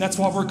his name. That's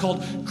why we're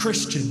called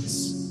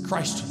Christians.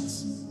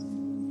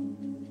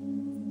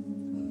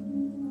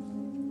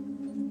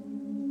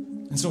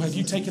 And so have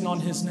you taken on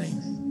his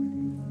name?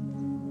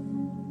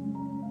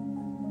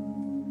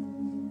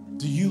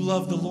 Do you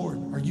love the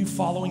Lord? Are you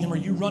following him? Are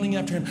you running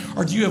after him?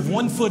 Or do you have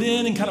one foot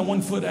in and kind of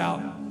one foot out?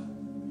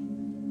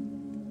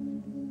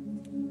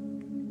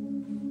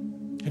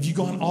 Have you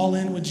gone all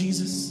in with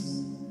Jesus?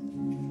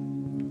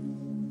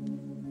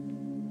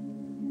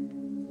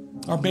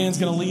 Our band's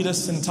going to lead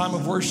us in a time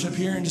of worship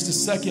here in just a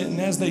second. And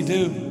as they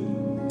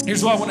do,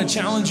 here's why I want to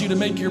challenge you to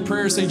make your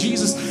prayer. Say,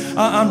 Jesus,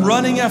 I'm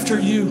running after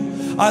you.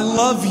 I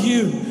love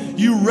you.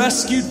 You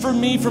rescued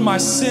me from my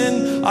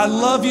sin. I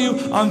love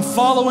you. I'm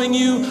following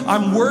you.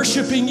 I'm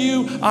worshiping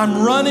you.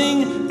 I'm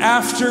running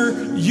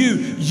after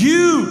you.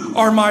 You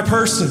are my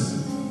person.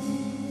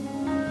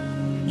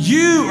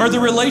 You are the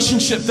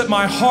relationship that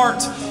my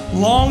heart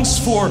longs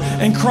for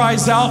and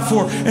cries out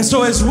for. And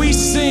so as we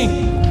sing,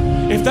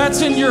 if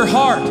that's in your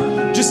heart,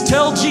 just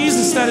tell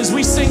Jesus that as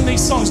we sing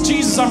these songs.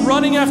 Jesus, I'm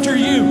running after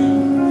you.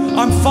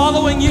 I'm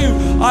following you.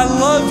 I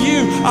love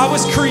you. I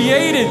was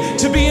created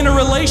to be in a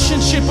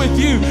relationship with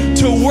you,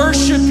 to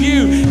worship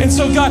you. And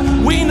so,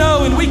 God, we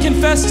know and we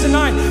confess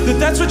tonight that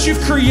that's what you've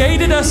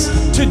created us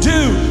to do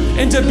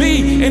and to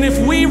be. And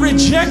if we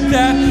reject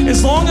that,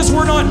 as long as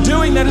we're not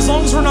doing that, as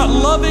long as we're not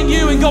loving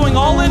you and going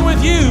all in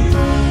with you,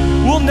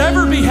 we'll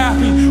never be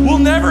happy. We'll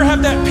never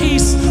have that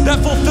peace,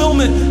 that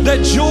fulfillment,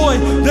 that joy,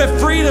 that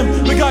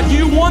freedom. But God,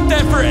 you want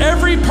that for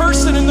every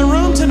person in the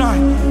room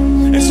tonight.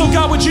 And so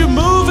God, would you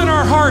move in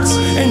our hearts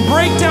and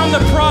break down the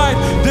pride,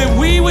 that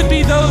we would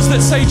be those that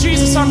say,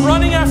 Jesus, I'm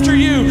running after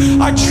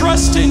you. I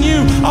trust in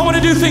you. I want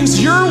to do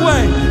things your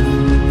way.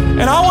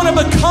 And I want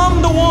to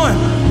become the one.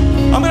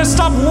 I'm going to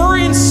stop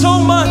worrying so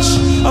much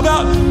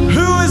about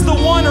who is the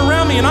one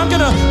around me, and I'm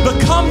going to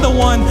become the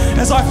one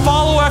as I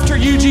follow after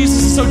you,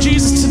 Jesus. So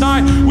Jesus,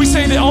 tonight we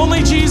say that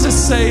only Jesus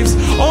saves,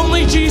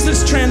 only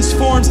Jesus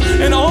transforms,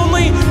 and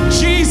only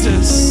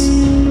Jesus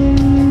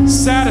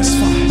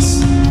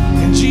satisfies.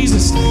 In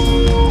Jesus'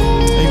 name.